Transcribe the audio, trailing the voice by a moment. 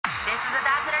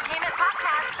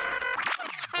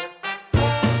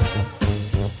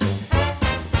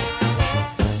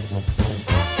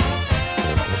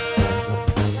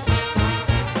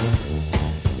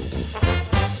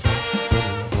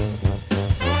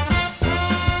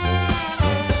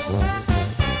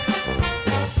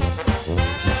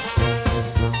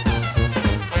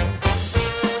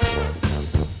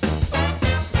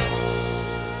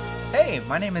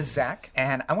name is Zach,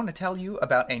 and I want to tell you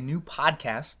about a new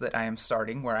podcast that I am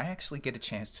starting where I actually get a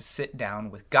chance to sit down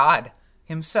with God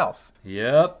himself.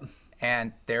 Yep.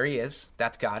 And there he is.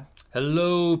 That's God.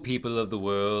 Hello, people of the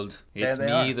world. It's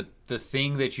me, are. the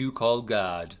thing that you call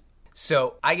God.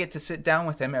 So I get to sit down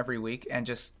with him every week and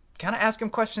just kind of ask him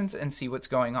questions and see what's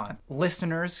going on.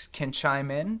 Listeners can chime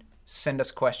in, send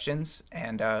us questions,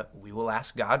 and we will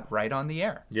ask God right on the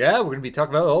air. Yeah, we're going to be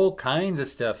talking about all kinds of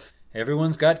stuff.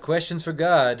 Everyone's got questions for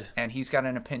God. And he's got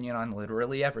an opinion on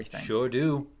literally everything. Sure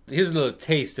do. Here's a little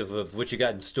taste of what you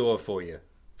got in store for you.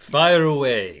 Fire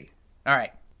away. All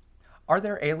right. Are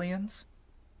there aliens?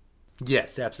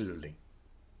 Yes, absolutely.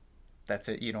 That's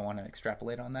it? You don't want to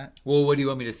extrapolate on that? Well, what do you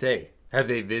want me to say? Have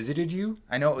they visited you?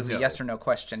 I know it was No. a yes or no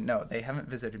question. No, they haven't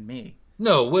visited me.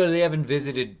 No, well, they haven't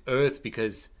visited Earth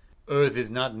because Earth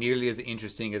is not nearly as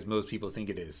interesting as most people think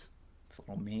it is. It's a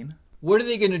little mean. What are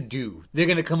they going to do? They're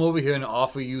going to come over here and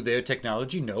offer you their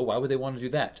technology? No, why would they want to do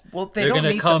that? Well, they They're don't going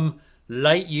to need come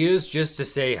light years just to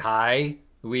say, hi,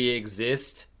 we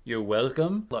exist, you're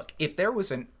welcome. Look, if there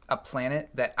was a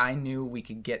planet that I knew we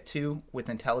could get to with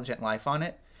intelligent life on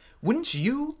it, wouldn't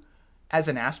you, as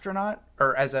an astronaut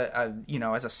or as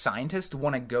a scientist,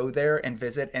 want to go there and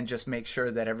visit and just make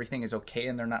sure that everything is okay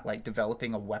and they're not like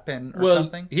developing a weapon or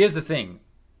something? Here's the thing.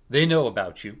 They know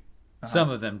about you.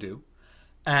 Some of them do.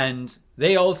 And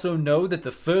they also know that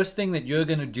the first thing that you're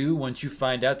going to do once you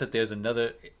find out that there's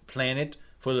another planet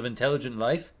full of intelligent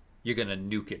life, you're going to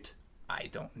nuke it. I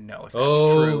don't know if that's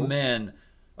true. Oh, man.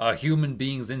 Are human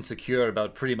beings insecure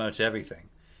about pretty much everything?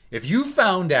 If you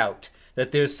found out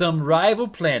that there's some rival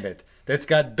planet that's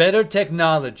got better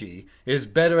technology, is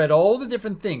better at all the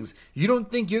different things, you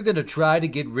don't think you're going to try to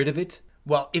get rid of it?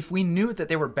 Well, if we knew that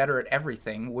they were better at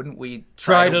everything, wouldn't we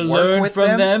Try to work learn with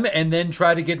from them and then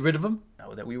try to get rid of them?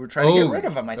 No, that we would try to get rid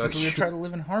of them. I think we would try to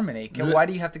live in harmony. Why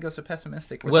do you have to go so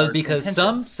pessimistic with our Because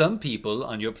intentions? some people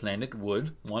on your planet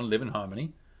would want to live in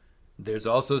harmony. There's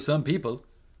also some people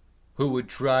who would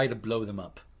try to blow them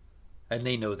up. And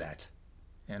they know that.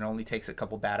 It only takes a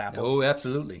couple bad apples. Oh,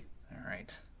 absolutely. All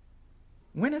right.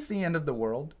 When is the end of the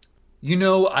world? You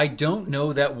know, I don't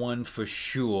know that one for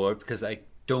sure because I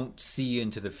don't see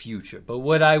into the future. But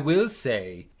what I will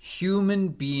say, human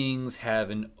beings have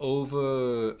they're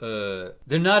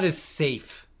not as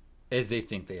safe as they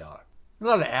think they are. A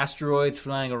lot of asteroids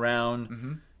flying around.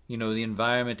 Mm-hmm. You know, the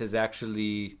environment is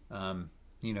actually,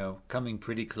 coming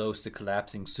pretty close to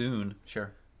collapsing soon.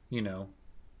 Sure. You know,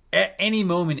 at any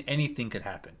moment, anything could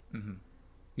happen. Mm-hmm.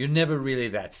 You're never really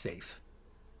that safe.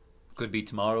 Could be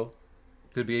tomorrow.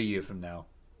 Could be a year from now.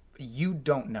 You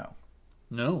don't know.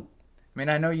 No. I mean,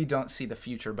 I know you don't see the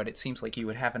future, but it seems like you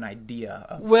would have an idea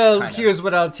of... Well, here's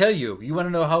what I'll tell you. You want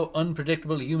to know how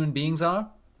unpredictable human beings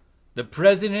are? The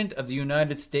President of the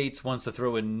United States wants to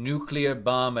throw a nuclear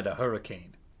bomb at a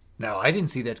hurricane. Now, I didn't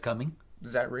see that coming.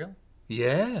 Is that real?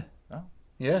 Yeah. Oh.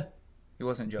 Yeah. He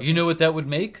wasn't joking. You know what that would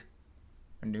make?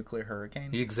 A nuclear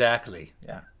hurricane? Exactly.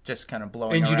 Yeah. Just kind of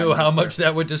blowing And you around know how nuclear. much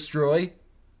that would destroy?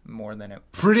 More than it...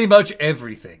 Pretty much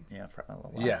everything. Yeah, probably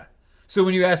a lot. Yeah. So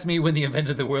when you ask me when the event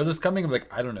of the world is coming, I'm like,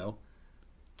 I don't know.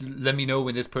 Let me know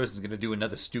when this person's going to do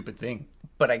another stupid thing.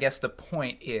 But I guess the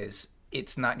point is,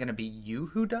 it's not going to be you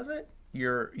who does it?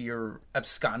 You're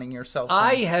absconding yourself from...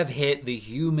 I have hit the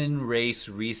human race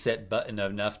reset button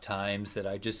enough times that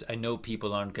I know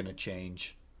people aren't going to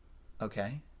change.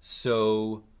 Okay.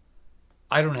 So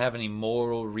I don't have any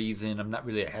moral reason. I'm not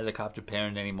really a helicopter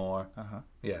parent anymore. Uh-huh.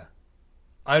 Yeah.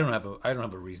 I don't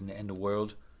have a reason to end the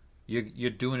world. You're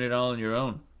doing it all on your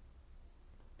own.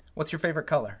 What's your favorite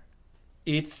color?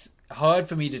 It's hard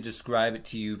for me to describe it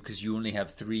to you because you only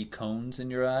have 3 cones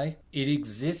in your eye. It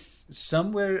exists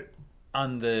somewhere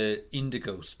on the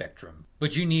indigo spectrum,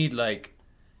 but you need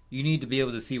to be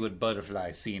able to see what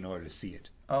butterflies see in order to see it.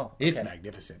 Oh, okay. It's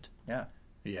magnificent. Yeah.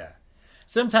 Yeah.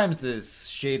 Sometimes the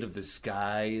shade of the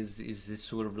sky is this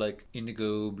sort of like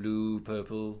indigo, blue,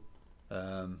 purple,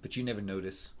 but you never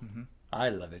notice. Mm-hmm. I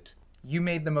love it. You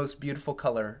made the most beautiful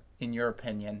color, in your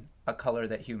opinion, a color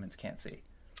that humans can't see.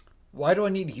 Why do I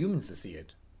need humans to see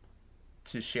it?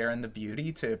 To share in the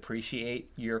beauty, to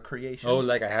appreciate your creation. Oh,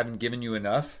 like I haven't given you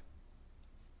enough?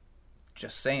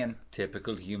 Just saying.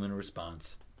 Typical human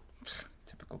response.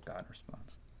 Typical God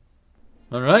response.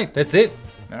 All right, that's it.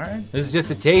 All right. This is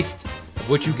just a taste of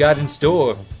what you got in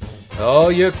store.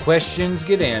 All your questions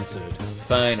get answered,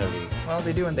 finally. Well,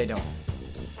 they do and they don't.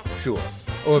 Sure.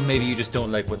 Or maybe you just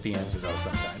don't like what the answers are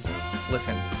sometimes.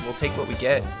 Listen, we'll take what we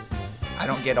get. I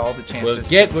don't get all the chances. We'll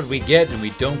get what we get and we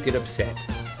don't get upset.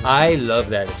 I love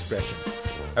that expression.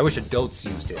 I wish adults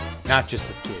used it, not just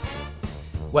with kids.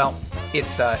 Well,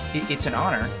 it's an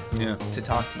honor Yeah. to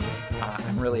talk to you.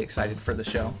 I'm really excited for the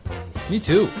show. Me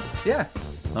too. Yeah.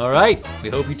 All right. We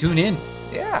hope you tune in.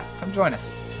 Yeah. Come join us.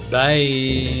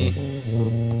 Bye.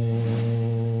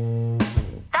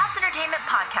 That's Entertainment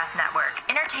Podcast Network.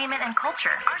 Entertainment and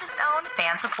culture. Artist owned,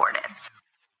 fan supported.